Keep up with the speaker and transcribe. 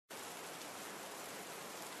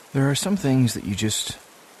There are some things that you just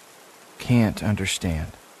can't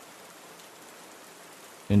understand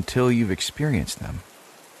until you've experienced them.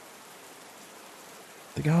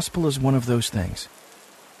 The gospel is one of those things.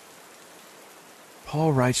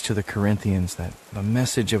 Paul writes to the Corinthians that the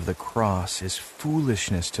message of the cross is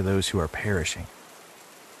foolishness to those who are perishing.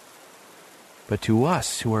 But to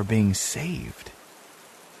us who are being saved,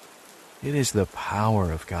 it is the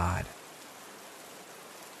power of God.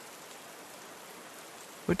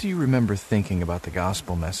 What do you remember thinking about the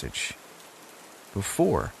gospel message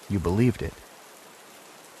before you believed it?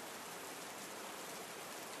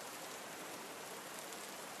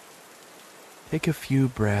 Take a few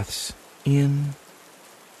breaths in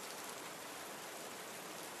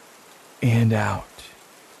and out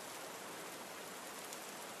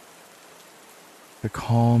to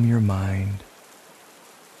calm your mind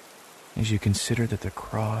as you consider that the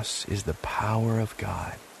cross is the power of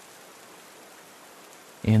God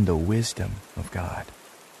and the wisdom of God.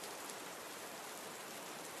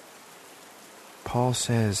 Paul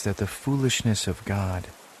says that the foolishness of God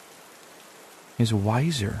is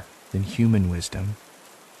wiser than human wisdom,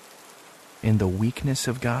 and the weakness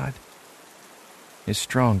of God is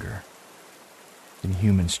stronger than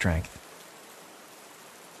human strength.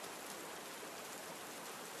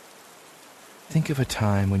 Think of a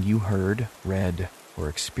time when you heard, read, or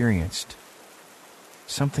experienced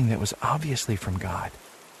something that was obviously from God,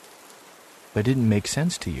 but didn't make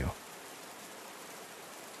sense to you.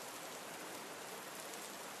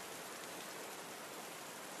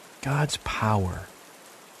 God's power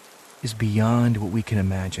is beyond what we can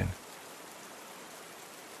imagine.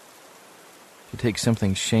 To take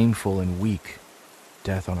something shameful and weak,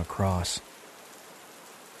 death on a cross,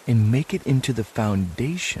 and make it into the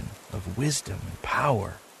foundation of wisdom and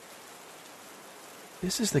power.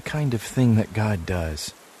 This is the kind of thing that God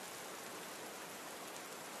does.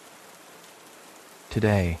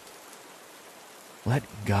 Today, let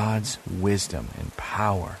God's wisdom and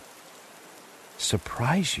power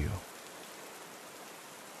surprise you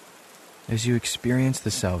as you experience the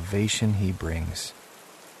salvation He brings.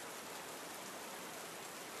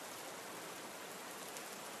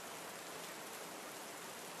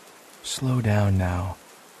 Slow down now,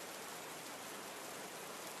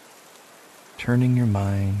 turning your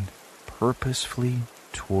mind purposefully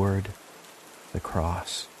toward the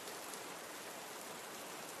cross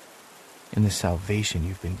and the salvation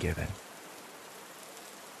you've been given.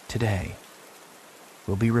 Today,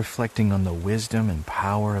 we'll be reflecting on the wisdom and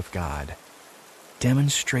power of God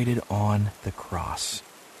demonstrated on the cross.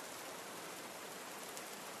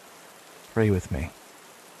 Pray with me.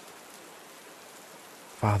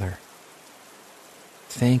 Father,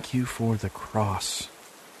 thank you for the cross.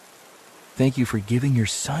 Thank you for giving your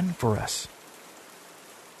Son for us.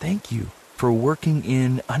 Thank you for working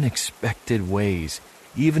in unexpected ways,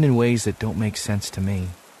 even in ways that don't make sense to me.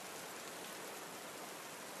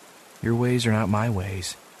 Your ways are not my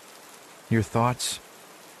ways. Your thoughts,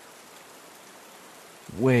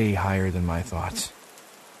 way higher than my thoughts.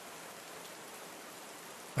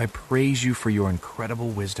 I praise you for your incredible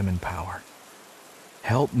wisdom and power.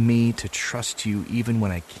 Help me to trust you even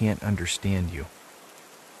when I can't understand you.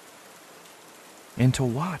 And to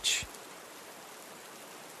watch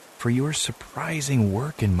for your surprising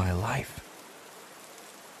work in my life.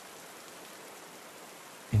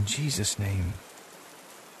 In Jesus' name,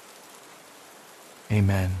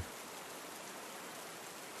 amen.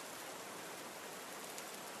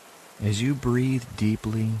 As you breathe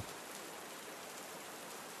deeply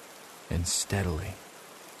and steadily,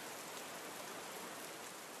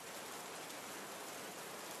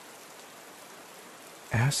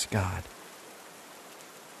 ask God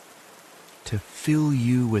to fill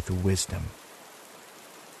you with wisdom.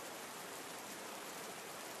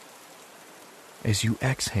 As you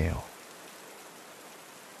exhale,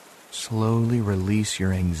 slowly release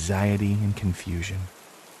your anxiety and confusion.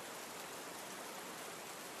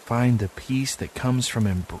 Find the peace that comes from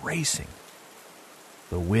embracing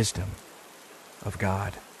the wisdom of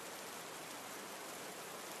God.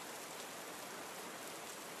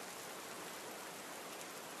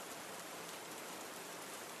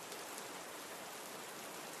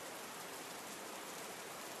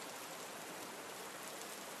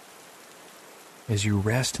 As you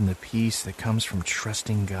rest in the peace that comes from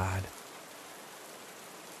trusting God,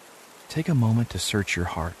 take a moment to search your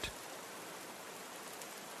heart.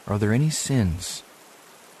 Are there any sins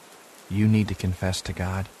you need to confess to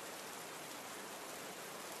God?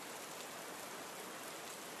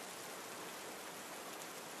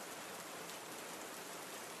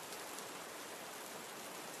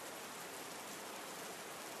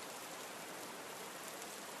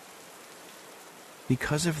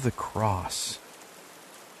 because of the cross,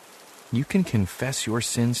 you can confess your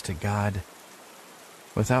sins to God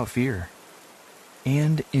without fear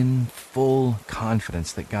and in full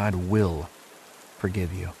confidence that God will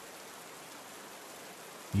forgive you.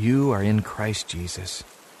 You are in Christ Jesus,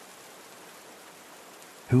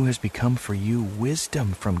 who has become for you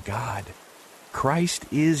wisdom from God. Christ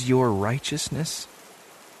is your righteousness,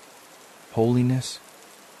 holiness,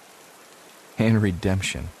 and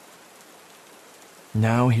redemption.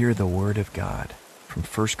 Now hear the word of God from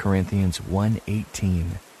 1 Corinthians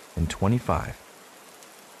 1:18 and 25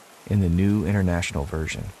 in the New International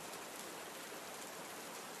Version.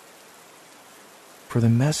 For the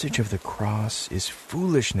message of the cross is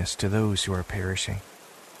foolishness to those who are perishing,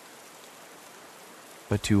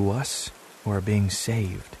 but to us who are being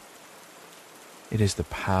saved, it is the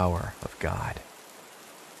power of God.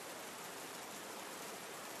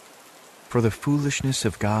 For the foolishness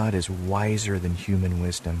of God is wiser than human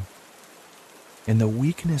wisdom, and the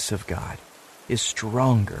weakness of God is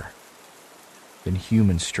stronger than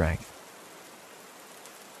human strength.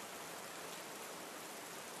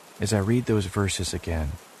 As I read those verses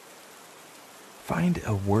again, find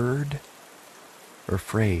a word or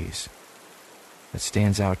phrase that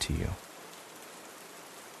stands out to you.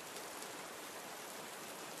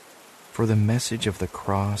 For the message of the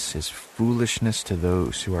cross is foolishness to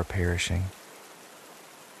those who are perishing,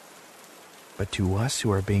 but to us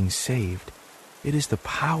who are being saved, it is the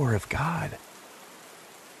power of God.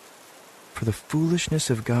 For the foolishness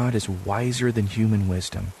of God is wiser than human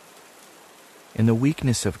wisdom, and the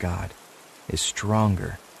weakness of God is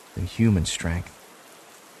stronger than human strength.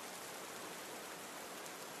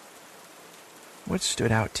 What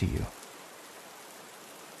stood out to you?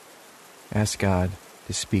 Ask God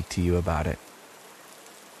to speak to you about it.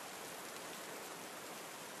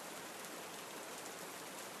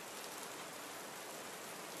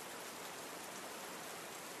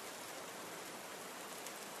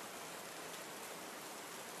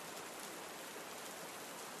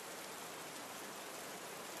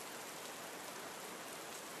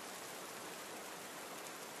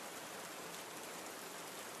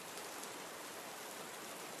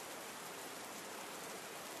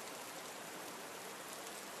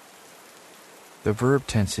 The verb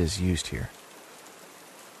tenses used here,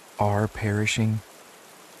 are perishing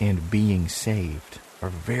and being saved, are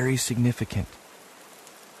very significant.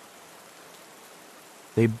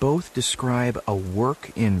 They both describe a work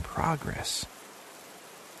in progress,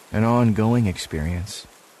 an ongoing experience.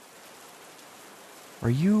 Are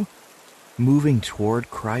you moving toward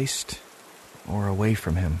Christ or away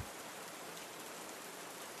from Him?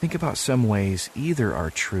 Think about some ways either are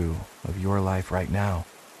true of your life right now.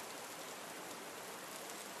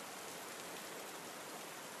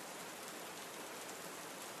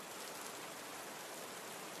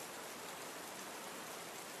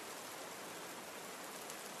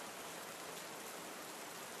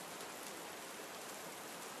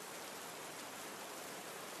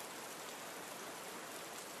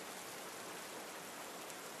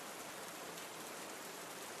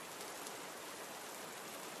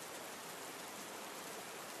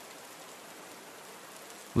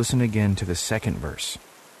 Listen again to the second verse,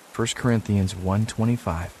 1 Corinthians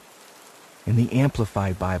 1:25, in the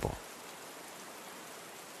Amplified Bible.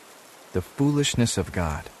 The foolishness of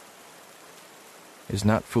God is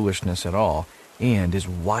not foolishness at all, and is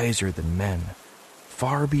wiser than men,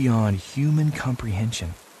 far beyond human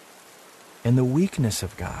comprehension. And the weakness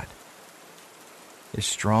of God is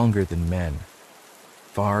stronger than men,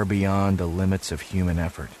 far beyond the limits of human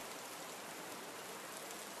effort.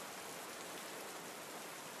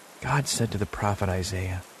 God said to the prophet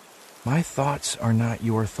Isaiah, "My thoughts are not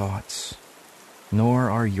your thoughts, nor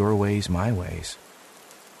are your ways my ways.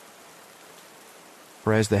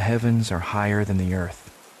 For as the heavens are higher than the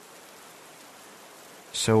earth,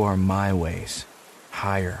 so are my ways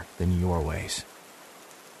higher than your ways,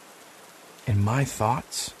 and my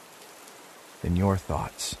thoughts than your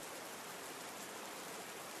thoughts."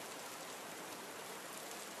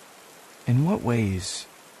 In what ways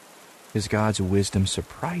is God's wisdom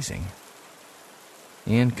surprising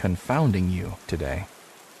and confounding you today?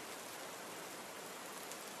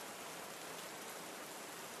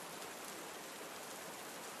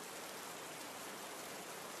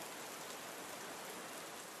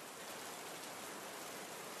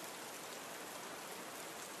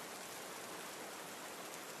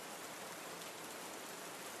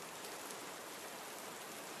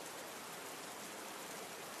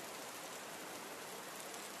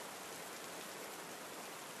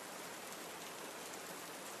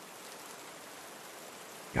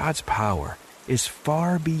 God's power is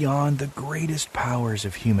far beyond the greatest powers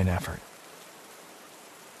of human effort.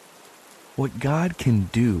 What God can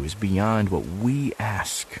do is beyond what we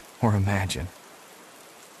ask or imagine.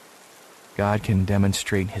 God can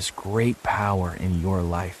demonstrate His great power in your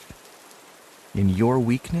life. In your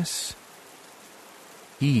weakness,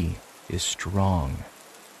 He is strong.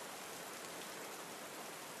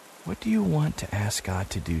 What do you want to ask God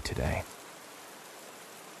to do today?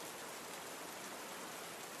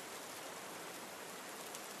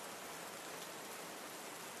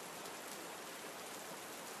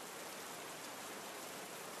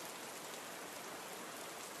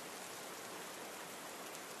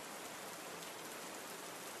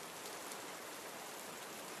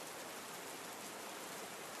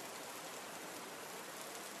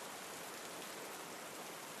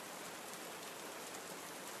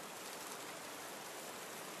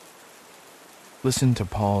 Listen to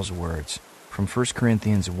Paul's words from 1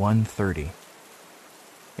 Corinthians 1:30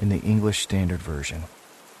 in the English Standard Version.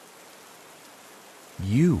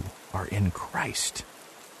 You are in Christ,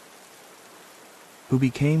 who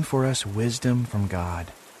became for us wisdom from God,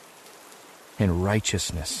 and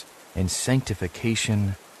righteousness, and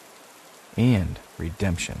sanctification, and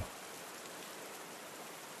redemption.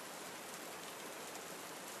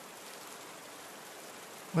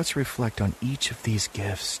 Let's reflect on each of these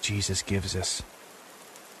gifts Jesus gives us,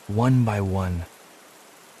 one by one.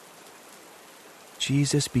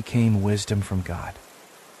 Jesus became wisdom from God.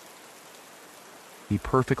 He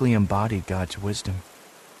perfectly embodied God's wisdom.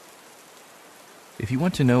 If you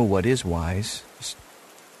want to know what is wise, just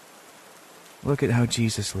look at how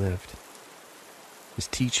Jesus lived. His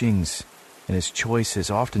teachings and his choices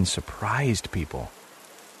often surprised people.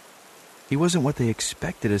 He wasn't what they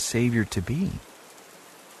expected a Savior to be.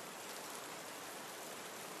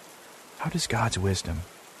 How does God's wisdom,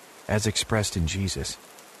 as expressed in Jesus,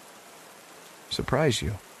 surprise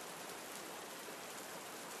you?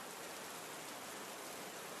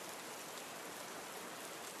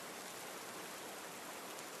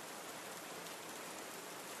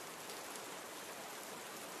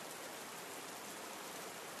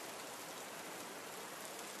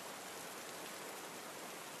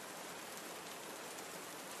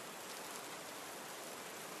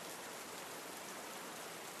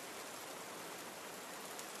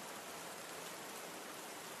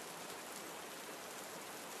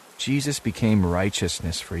 Jesus became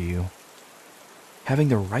righteousness for you. Having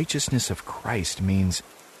the righteousness of Christ means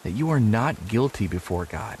that you are not guilty before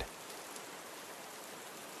God.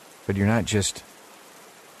 But you're not just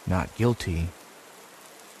not guilty.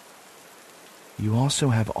 You also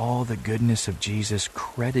have all the goodness of Jesus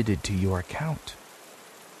credited to your account.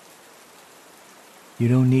 You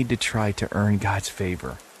don't need to try to earn God's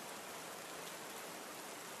favor,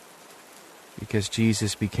 because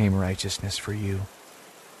Jesus became righteousness for you.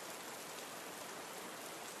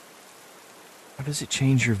 How does it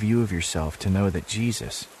change your view of yourself to know that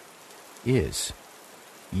Jesus is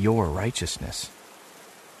your righteousness?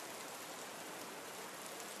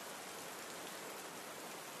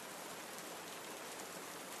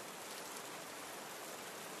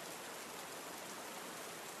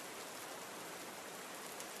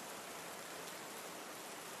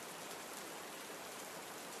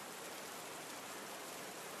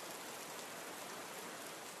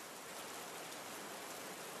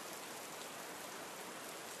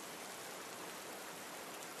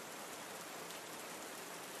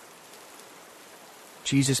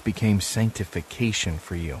 Jesus became sanctification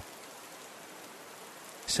for you.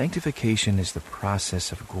 Sanctification is the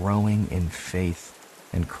process of growing in faith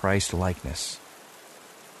and Christ-likeness.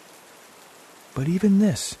 But even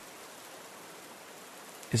this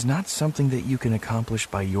is not something that you can accomplish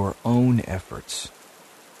by your own efforts.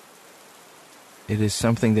 It is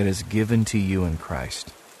something that is given to you in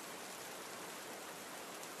Christ.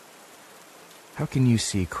 How can you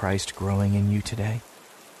see Christ growing in you today?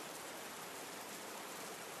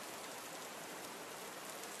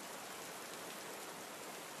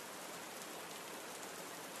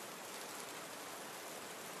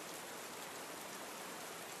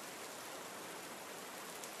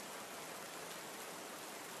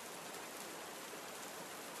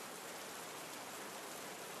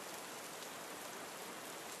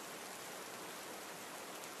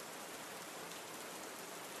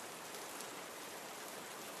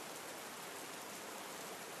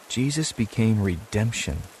 Jesus became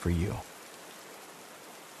redemption for you.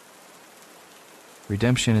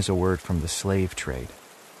 Redemption is a word from the slave trade.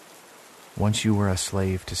 Once you were a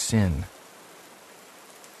slave to sin,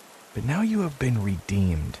 but now you have been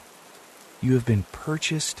redeemed. You have been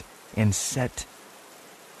purchased and set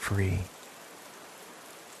free.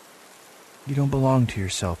 You don't belong to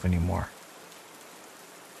yourself anymore.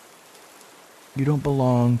 You don't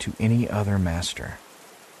belong to any other master.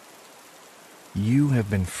 You have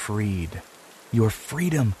been freed. Your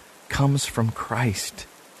freedom comes from Christ.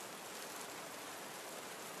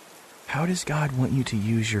 How does God want you to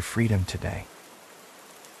use your freedom today?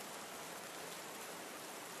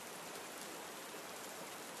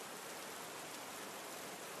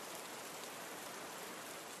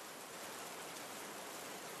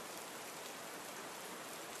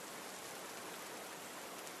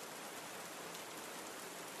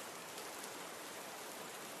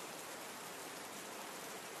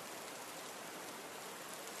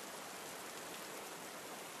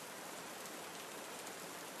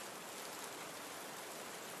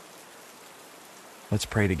 Let's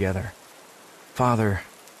pray together. Father,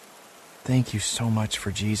 thank you so much for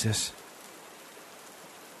Jesus.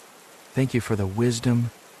 Thank you for the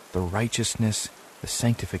wisdom, the righteousness, the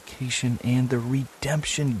sanctification, and the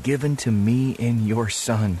redemption given to me in your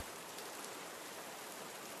Son.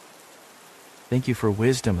 Thank you for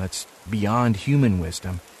wisdom that's beyond human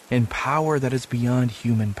wisdom and power that is beyond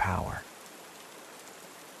human power.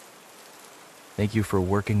 Thank you for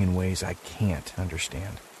working in ways I can't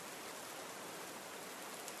understand.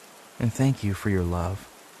 And thank you for your love.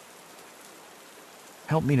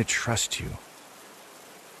 Help me to trust you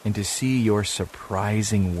and to see your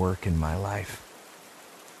surprising work in my life.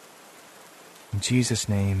 In Jesus'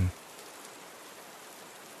 name,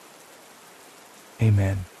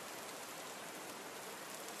 amen.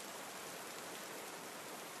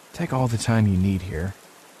 Take all the time you need here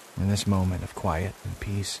in this moment of quiet and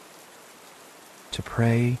peace to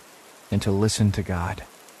pray and to listen to God.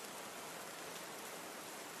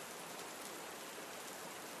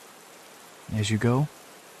 As you go,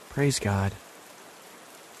 praise God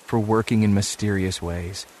for working in mysterious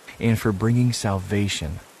ways and for bringing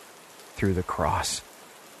salvation through the cross.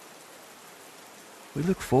 We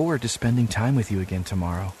look forward to spending time with you again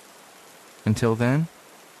tomorrow. Until then,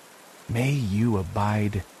 may you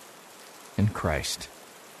abide in Christ.